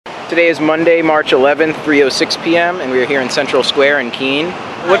Today is Monday, March 11th, 3:06 p.m. and we are here in Central Square in Keene.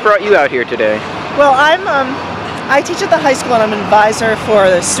 What brought you out here today? Well, I teach at the high school and I'm an advisor for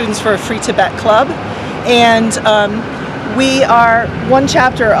the Students for a Free Tibet Club, and we are one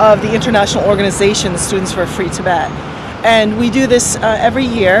chapter of the international organization, the Students for a Free Tibet. And we do this every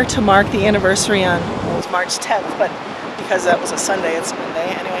year to mark the anniversary on, well, it was March 10th, but because that was a Sunday, it's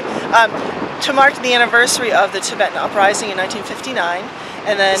Monday anyway, to mark the anniversary of the Tibetan uprising in 1959,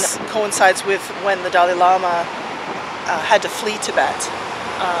 and then coincides with when the Dalai Lama had to flee Tibet.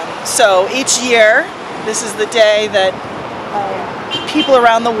 So each year, this is the day that people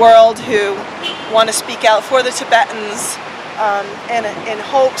around the world who want to speak out for the Tibetans in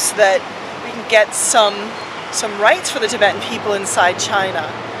hopes that we can get some rights for the Tibetan people inside China.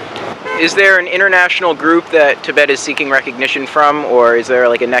 Is there an international group that Tibet is seeking recognition from, or is there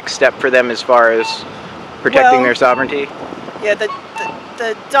like a next step for them as far as protecting their sovereignty? Yeah, the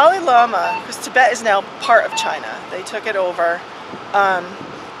Dalai Lama, because Tibet is now part of China, they took it over.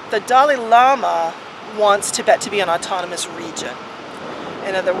 The Dalai Lama wants Tibet to be an autonomous region.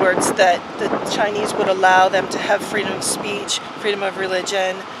 In other words, that the Chinese would allow them to have freedom of speech, freedom of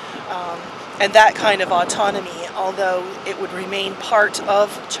religion, and that kind of autonomy, although it would remain part of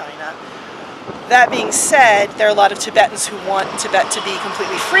China. That being said, there are a lot of Tibetans who want Tibet to be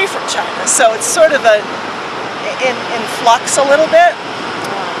completely free from China, so it's sort of in flux a little bit.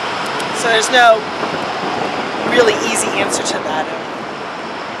 So there's no really easy answer to that.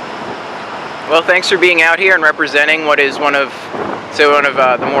 Well, thanks for being out here and representing what is one of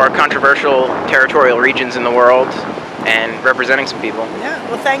the more controversial territorial regions in the world, and representing some people. Yeah,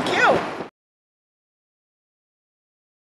 well, thank you.